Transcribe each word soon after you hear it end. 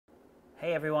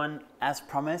Hey everyone, as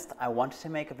promised, I wanted to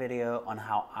make a video on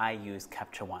how I use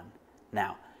Capture One.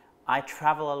 Now, I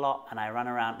travel a lot and I run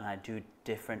around and I do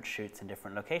different shoots in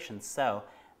different locations, so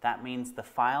that means the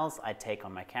files I take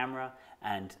on my camera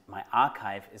and my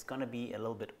archive is going to be a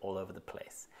little bit all over the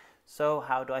place. So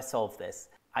how do I solve this?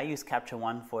 I use Capture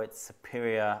One for its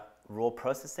superior raw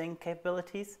processing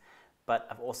capabilities, but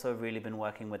I've also really been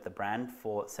working with the brand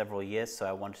for several years, so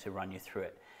I wanted to run you through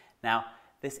it. Now,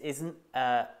 this isn't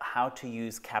a how to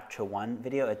use Capture One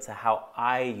video, it's a how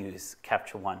I use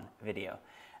Capture One video.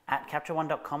 At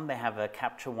CaptureOne.com they have a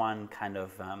Capture One kind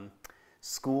of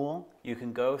school you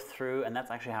can go through, and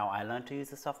that's actually how I learned to use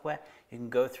the software. You can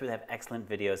go through, they have excellent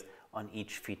videos on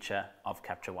each feature of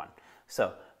Capture One.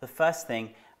 So the first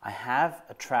thing, I have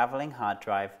a traveling hard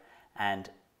drive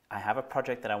and I have a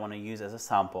project that I want to use as a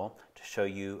sample to show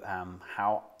you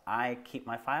how I keep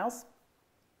my files.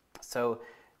 So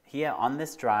here on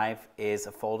this drive is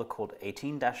a folder called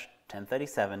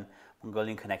 18-1037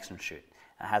 Mongolian Connection Shoot.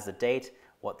 It has a date,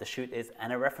 what the shoot is,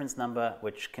 and a reference number,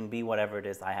 which can be whatever it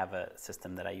is. I have a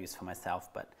system that I use for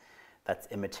myself, but that's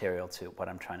immaterial to what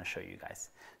I'm trying to show you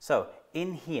guys. So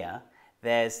in here,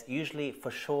 there's usually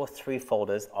for sure 3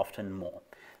 folders, often more.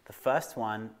 The first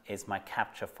one is my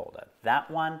capture folder. That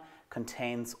one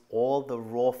contains all the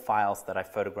raw files that I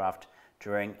photographed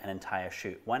during an entire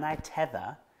shoot. When I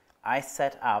tether, I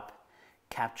set up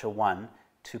Capture One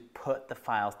to put the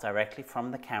files directly from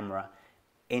the camera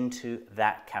into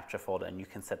that capture folder, and you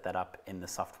can set that up in the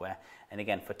software. And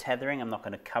again, for tethering, I'm not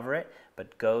going to cover it,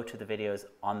 but go to the videos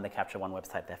on the Capture One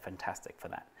website. They're fantastic for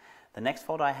that. The next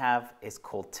folder I have is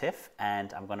called TIFF,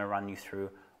 and I'm going to run you through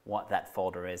what that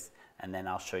folder is, and then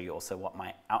I'll show you also what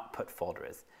my output folder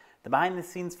is. The behind the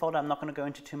scenes folder, I'm not going to go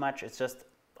into too much. It's just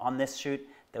on this shoot,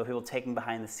 there were people taking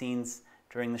behind the scenes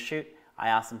during the shoot. I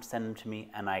ask them to send them to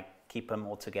me and I keep them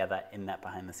all together in that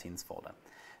behind the scenes folder.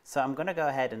 So I'm going to go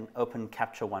ahead and open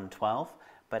Capture One 12,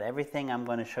 but everything I'm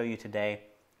going to show you today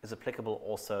is applicable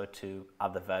also to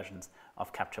other versions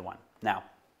of Capture One. Now,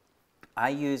 I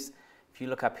use, if you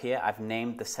look up here, I've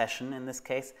named the session in this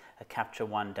case a Capture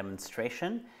One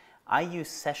demonstration. I use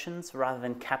sessions rather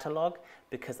than catalog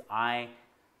because I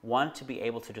want to be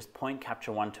able to just point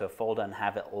Capture One to a folder and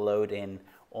have it load in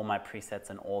all my presets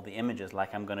and all the images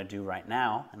like I'm going to do right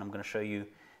now, and I'm going to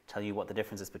tell you what the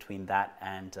difference is between that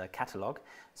and catalog.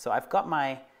 So I've got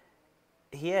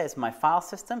here is my file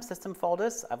system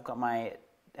folders. I've got my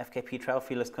FKP travel,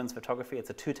 Felix Kunze photography. It's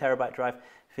a 2 terabyte drive,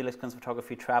 Felix Kunze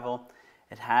photography travel.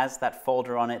 It has that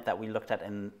folder on it that we looked at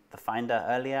in the Finder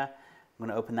earlier. I'm going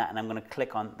to open that and I'm going to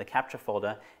click on the capture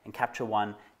folder, and Capture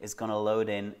One is going to load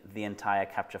in the entire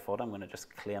capture folder. I'm going to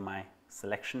just clear my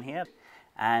selection here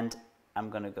and I'm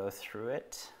going to go through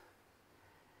it.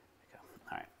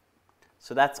 All right.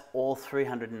 So that's all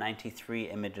 393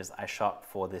 images I shot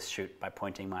for this shoot by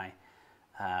pointing my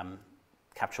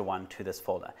Capture One to this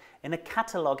folder. In a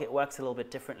catalog, it works a little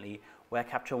bit differently, where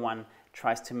Capture One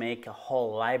tries to make a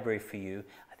whole library for you.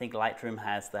 I think Lightroom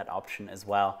has that option as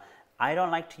well. I don't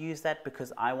like to use that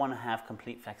because I want to have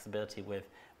complete flexibility with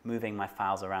moving my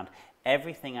files around.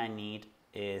 Everything I need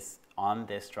is on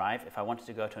this drive. If I wanted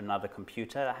to go to another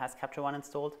computer that has Capture One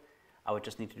installed, I would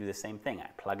just need to do the same thing. I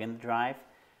plug in the drive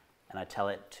and I tell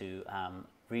it to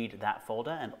read that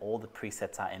folder, and all the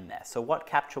presets are in there. So what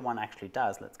Capture One actually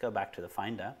does, let's go back to the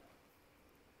Finder,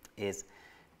 is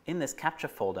in this capture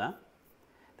folder,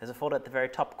 there's a folder at the very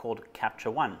top called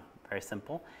Capture One, very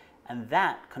simple, and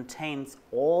that contains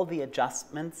all the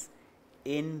adjustments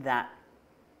in that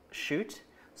shoot.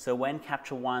 So when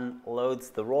Capture One loads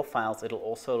the raw files, it'll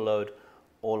also load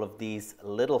all of these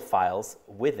little files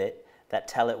with it that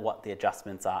tell it what the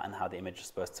adjustments are and how the image is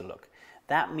supposed to look.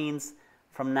 That means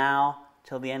from now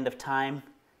till the end of time,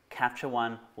 Capture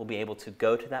One will be able to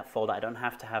go to that folder. I don't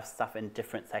have to have stuff in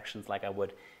different sections like I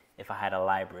would if I had a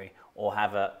library, or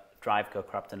have a drive go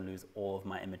corrupt and lose all of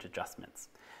my image adjustments.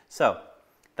 So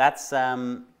that's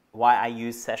why I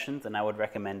use sessions, and I would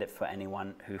recommend it for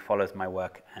anyone who follows my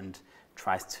work and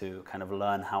tries to kind of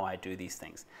learn how I do these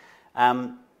things.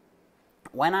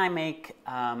 When I make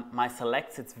my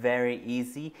selects, it's very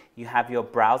easy. You have your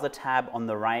browser tab on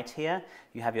the right here,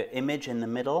 you have your image in the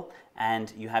middle,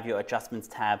 and you have your adjustments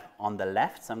tab on the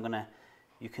left. So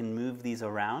you can move these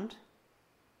around.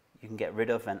 You can get rid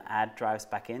of and add drives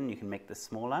back in. You can make this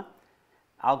smaller.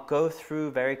 I'll go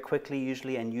through very quickly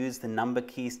usually and use the number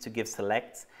keys to give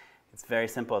selects. It's very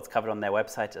simple, it's covered on their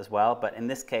website as well, but in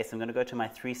this case I'm going to go to my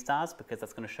 3 stars because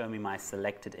that's going to show me my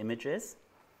selected images.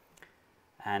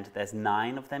 And there's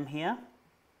 9 of them here.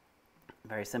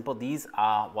 Very simple. These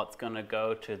are what's going to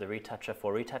go to the retoucher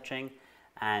for retouching,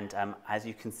 And as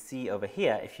you can see over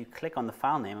here, if you click on the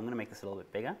file name, I'm going to make this a little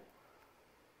bit bigger.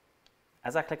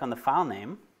 As I click on the file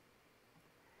name,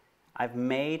 I've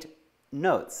made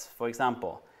notes. For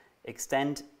example,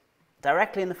 extend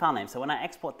directly in the file name. So when I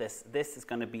export this, this is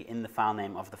going to be in the file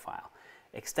name of the file.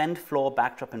 Extend floor,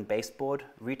 backdrop, and baseboard.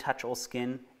 Retouch all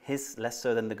skin. His less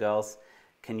so than the girls.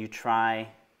 Can you try?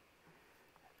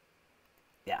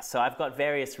 Yeah, so I've got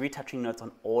various retouching notes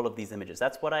on all of these images.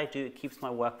 That's what I do. It keeps my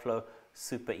workflow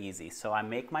super easy. So I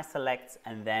make my selects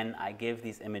and then I give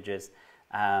these images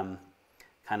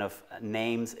kind of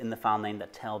names in the file name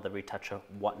that tell the retoucher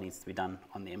what needs to be done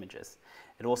on the images.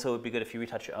 It also would be good if you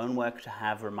retouch your own work to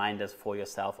have reminders for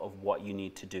yourself of what you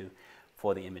need to do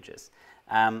for the images.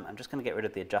 I'm just going to get rid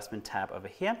of the adjustment tab over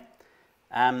here.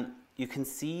 You can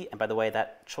see, and by the way,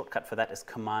 that shortcut for that is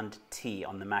Command T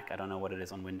on the Mac. I don't know what it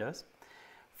is on Windows.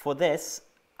 For this,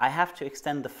 I have to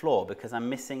extend the floor because I'm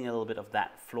missing a little bit of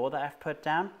that floor that I've put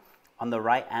down on the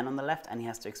right and on the left, and he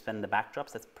has to extend the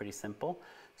backdrops. That's pretty simple.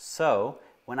 So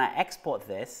when I export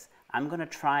this, I'm going to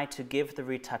try to give the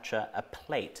retoucher a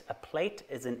plate. A plate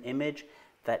is an image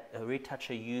that a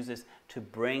retoucher uses to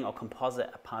bring or composite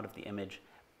a part of the image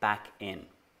back in.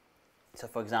 So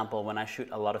for example, when I shoot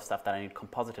a lot of stuff that I need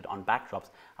composited on backdrops,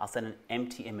 I'll send an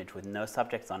empty image with no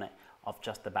subjects on it of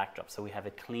just the backdrop. So we have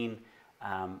a clean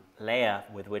layer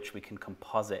with which we can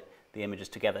composite the images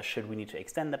together should we need to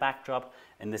extend the backdrop,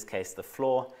 in this case the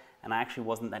floor. And I actually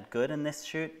wasn't that good in this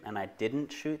shoot, and I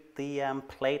didn't shoot the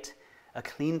plate, a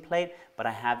clean plate, but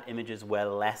I have images where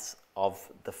less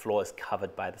of the floor is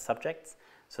covered by the subjects.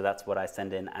 So that's what I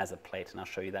send in as a plate, and I'll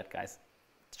show you that, guys.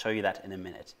 Show you that in a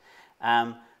minute.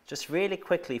 Just really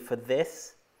quickly for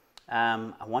this,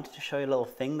 I wanted to show you a little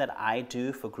thing that I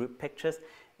do for group pictures.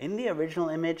 In the original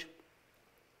image,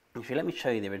 if you let me show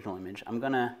you the original image, I'm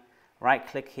going to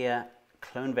right-click here,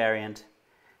 clone variant,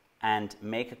 and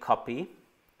make a copy.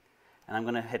 And I'm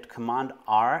going to hit Command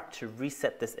R to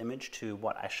reset this image to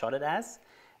what I shot it as.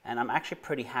 And I'm actually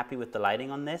pretty happy with the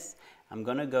lighting on this. I'm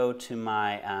going to go to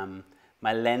my,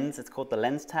 my lens. It's called the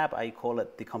Lens tab. I call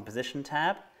it the Composition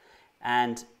tab.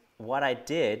 And what I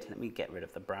did, let me get rid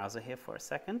of the browser here for a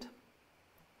second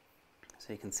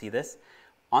so you can see this.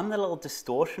 On the little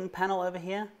distortion panel over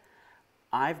here,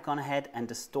 I've gone ahead and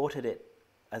distorted it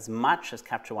as much as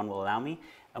Capture One will allow me.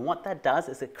 And what that does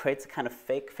is it creates a kind of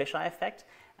fake fisheye effect.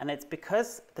 And it's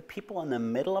because the people in the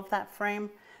middle of that frame,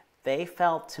 they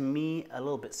felt to me a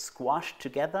little bit squashed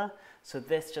together. So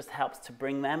this just helps to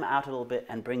bring them out a little bit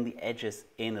and bring the edges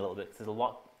in a little bit. There's a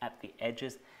lot at the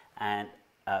edges and,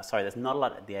 sorry, there's not a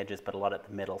lot at the edges, but a lot at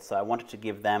the middle. So I wanted to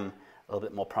give them a little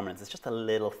bit more prominence. It's just a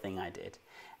little thing I did.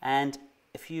 And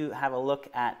if you have a look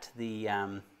at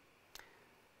the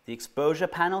exposure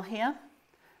panel here,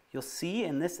 you'll see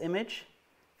in this image,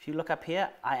 if you look up here,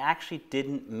 I actually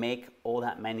didn't make all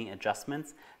that many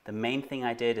adjustments. The main thing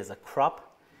I did is a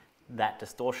crop, that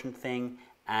distortion thing,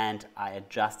 and I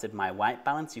adjusted my white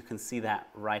balance. You can see that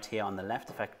right here on the left.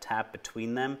 If I tab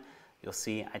between them, you'll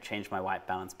see I changed my white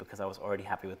balance because I was already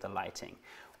happy with the lighting.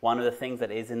 One of the things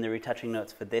that is in the retouching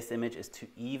notes for this image is to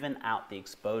even out the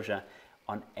exposure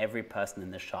on every person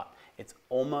in the shot. It's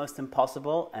almost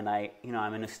impossible, and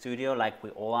I'm in a studio like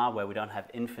we all are where we don't have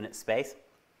infinite space,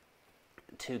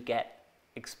 to get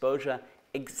exposure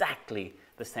exactly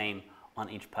the same on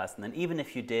each person. And even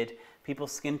if you did,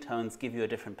 people's skin tones give you a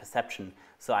different perception.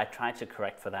 So I tried to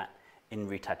correct for that in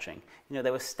retouching. They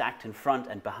were stacked in front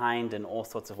and behind in all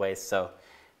sorts of ways. So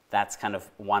that's kind of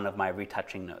one of my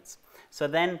retouching notes. So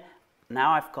then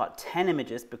now I've got 10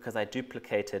 images because I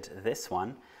duplicated this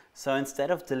one. So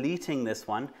instead of deleting this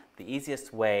one, the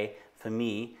easiest way for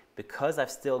me, because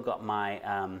I've still got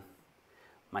my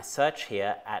my search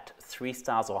here at 3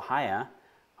 stars or higher,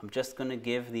 I'm just going to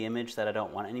give the image that I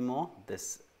don't want anymore,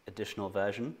 this additional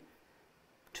version,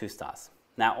 2 stars.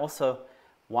 Now also,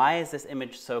 why is this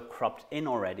image so cropped in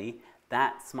already?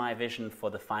 That's my vision for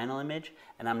the final image,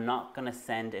 and I'm not going to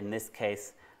send, in this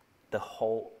case, the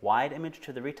whole wide image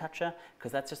to the retoucher,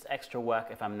 because that's just extra work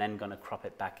if I'm then going to crop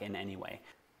it back in anyway.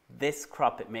 This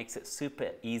crop, it makes it super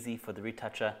easy for the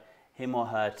retoucher, him or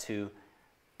her, to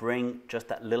bring just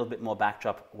that little bit more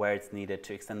backdrop where it's needed,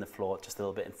 to extend the floor just a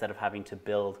little bit instead of having to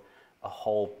build a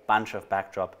whole bunch of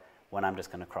backdrop when I'm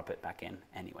just going to crop it back in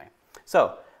anyway.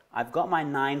 So I've got my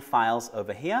 9 files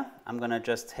over here. I'm going to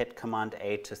just hit Command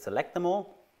A to select them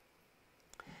all.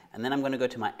 And then I'm going to go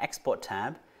to my Export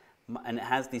tab, and it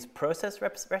has these process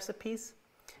recipes.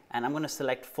 And I'm going to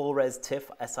select Full Res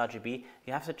TIFF sRGB.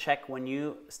 You have to check when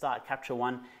you start Capture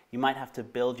One, you might have to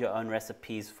build your own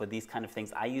recipes for these kind of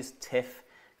things. I use TIFF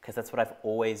because that's what I've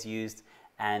always used,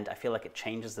 and I feel like it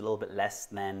changes a little bit less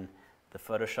than the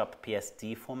Photoshop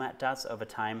PSD format does over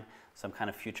time. So I'm kind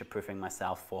of future-proofing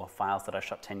myself for files that I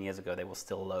shot 10 years ago. They will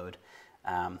still load.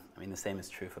 I mean, the same is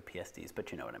true for PSDs,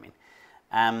 but you know what I mean.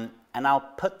 And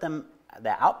I'll put them,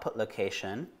 their output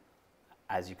location,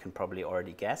 as you can probably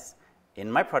already guess, in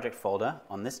my project folder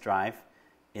on this drive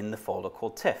in the folder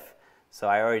called TIFF. So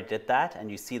I already did that,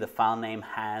 and you see the file name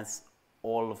has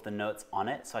all of the notes on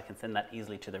it, so I can send that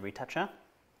easily to the retoucher.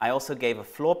 I also gave a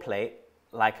floor plate,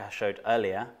 like I showed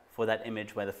earlier, for that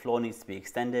image where the floor needs to be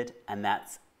extended, and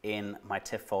that's in my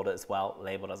TIFF folder as well,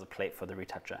 labeled as a plate for the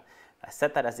retoucher. I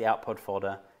set that as the output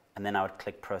folder, and then I would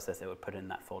click process, it would put it in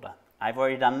that folder. I've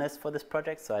already done this for this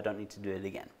project, so I don't need to do it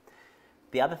again.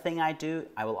 The other thing I do,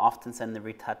 I will often send the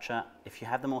retoucher, if you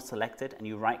have them all selected and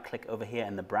you right click over here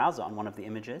in the browser on one of the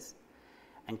images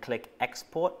and click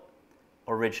export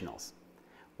originals.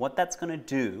 What that's going to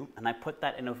do, and I put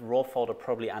that in a raw folder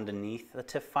probably underneath the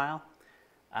TIFF file,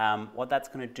 what that's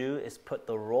going to do is put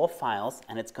the raw files,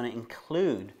 and it's going to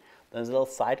include those little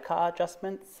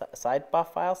sidebar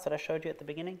files that I showed you at the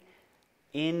beginning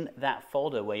in that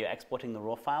folder where you're exporting the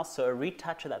raw files. So a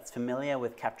retoucher that's familiar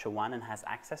with Capture One and has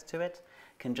access to it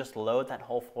can just load that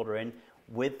whole folder in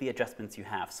with the adjustments you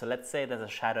have. So let's say there's a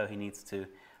shadow he needs to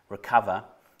recover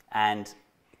and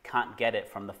can't get it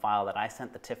from the file that I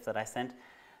sent, the TIFF that I sent.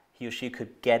 He or she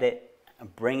could get it,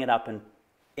 bring it up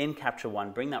in Capture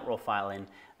One, bring that raw file in,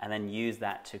 and then use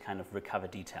that to kind of recover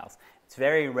details. It's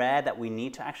very rare that we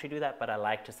need to actually do that, but I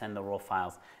like to send the raw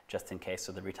files just in case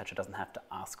so the retoucher doesn't have to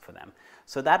ask for them.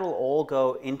 So that'll all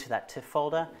go into that TIFF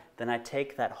folder. Then I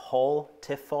take that whole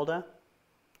TIFF folder,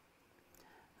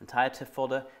 entire TIFF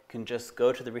folder, can just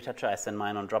go to the retoucher. I send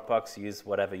mine on Dropbox, use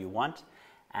whatever you want.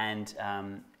 And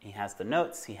he has the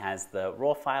notes, he has the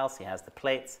raw files, he has the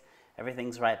plates,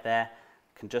 everything's right there.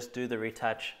 Can just do the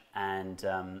retouch, and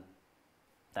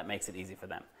that makes it easy for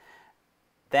them.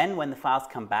 Then when the files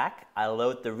come back, I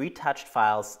load the retouched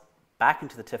files back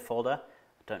into the TIFF folder.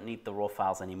 I don't need the raw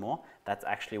files anymore. That's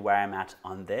actually where I'm at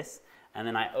on this. And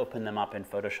then I open them up in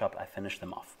Photoshop, I finish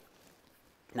them off.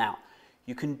 Now,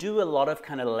 you can do a lot of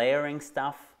kind of layering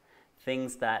stuff,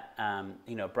 things that,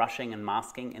 you know, brushing and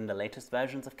masking in the latest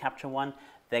versions of Capture One.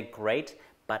 They're great,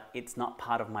 but it's not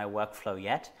part of my workflow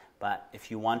yet. But if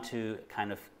you want to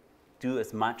kind of do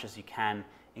as much as you can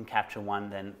in Capture One,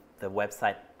 then the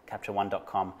website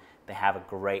capture1.com, they have a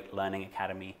great learning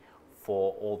academy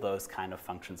for all those kind of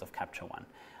functions of Capture One.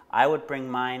 I would bring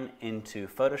mine into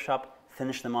Photoshop,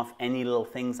 finish them off, any little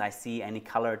things I see, any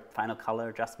final color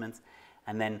adjustments,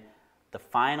 and then the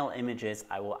final images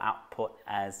I will output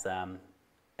as a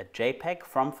JPEG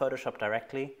from Photoshop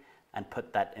directly and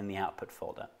put that in the output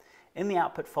folder. In the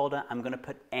output folder, I'm going to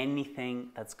put anything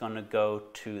that's going to go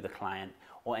to the client,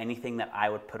 or anything that I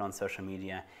would put on social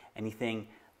media, anything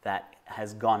that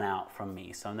has gone out from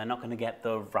me. So they're not going to get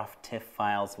the rough TIFF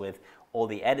files with all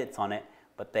the edits on it,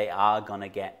 but they are going to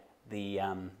get the,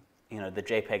 you know, the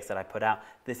JPEGs that I put out.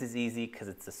 This is easy because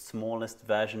it's the smallest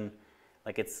version.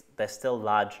 Like they're still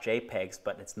large JPEGs,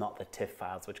 but it's not the TIFF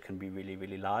files, which can be really,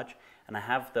 really large. And I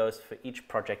have those for each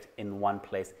project in one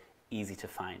place, easy to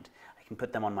find. I can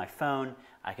put them on my phone,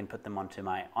 I can put them onto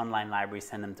my online library,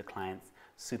 send them to clients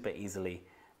super easily,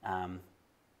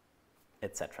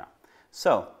 etc.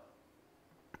 So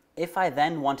if I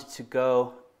then wanted to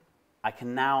go, I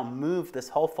can now move this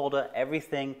whole folder,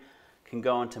 everything can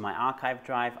go onto my archive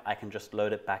drive, I can just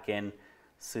load it back in,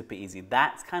 super easy.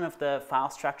 That's kind of the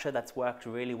file structure that's worked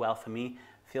really well for me.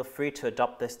 Feel free to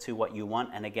adopt this to what you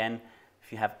want, and again,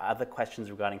 if you have other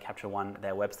questions regarding Capture One,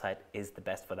 their website is the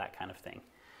best for that kind of thing.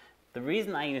 The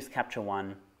reason I use Capture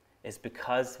One is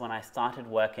because when I started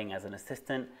working as an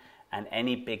assistant and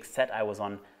any big set I was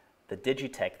on, the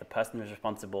Digitech, the person who's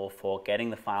responsible for getting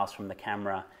the files from the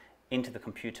camera into the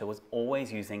computer, was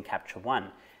always using Capture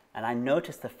One. And I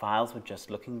noticed the files were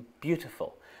just looking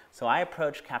beautiful. So I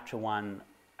approached Capture One,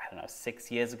 I don't know,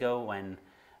 6 years ago when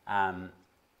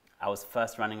I was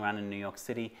first running around in New York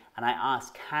City, and I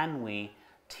asked, can we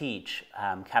teach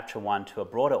Capture One to a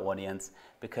broader audience?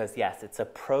 Because yes, it's a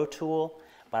pro tool,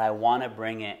 but I want to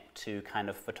bring it to kind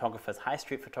of photographers, high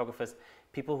street photographers,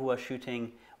 people who are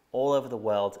shooting all over the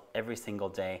world every single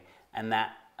day. And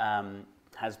that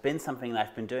has been something that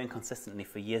I've been doing consistently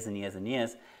for years and years and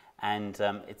years. And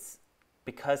it's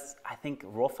because I think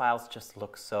raw files just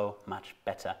look so much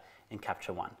better in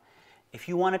Capture One. If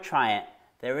you want to try it,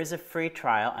 there is a free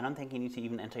trial. I don't think you need to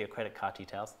even enter your credit card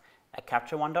details at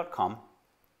capture1.com.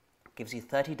 It gives you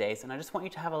 30 days, and I just want you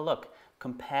to have a look.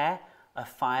 Compare a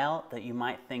file that you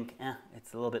might think,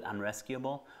 it's a little bit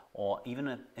unrescuable, or even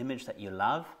an image that you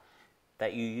love,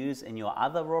 that you use in your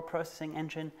other raw processing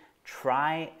engine,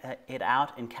 try it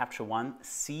out in Capture One,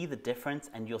 see the difference,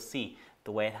 and you'll see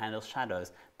the way it handles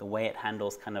shadows, the way it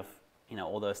handles kind of, you know,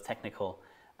 all those technical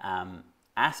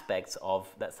aspects of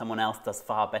that someone else does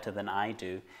far better than I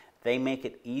do. They make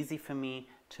it easy for me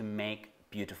to make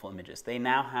beautiful images. They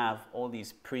now have all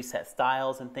these preset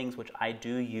styles and things which I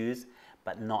do use,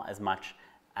 but not as much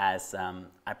as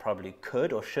I probably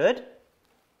could or should.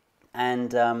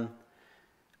 And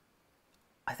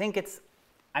I think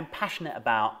I'm passionate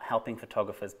about helping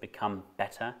photographers become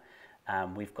better.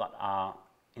 We've got our,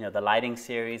 you know, the lighting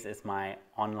series is my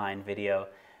online video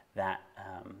that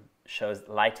shows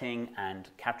lighting, and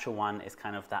Capture One is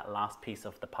kind of that last piece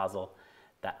of the puzzle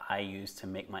that I use to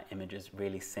make my images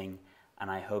really sing, and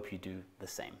I hope you do the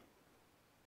same.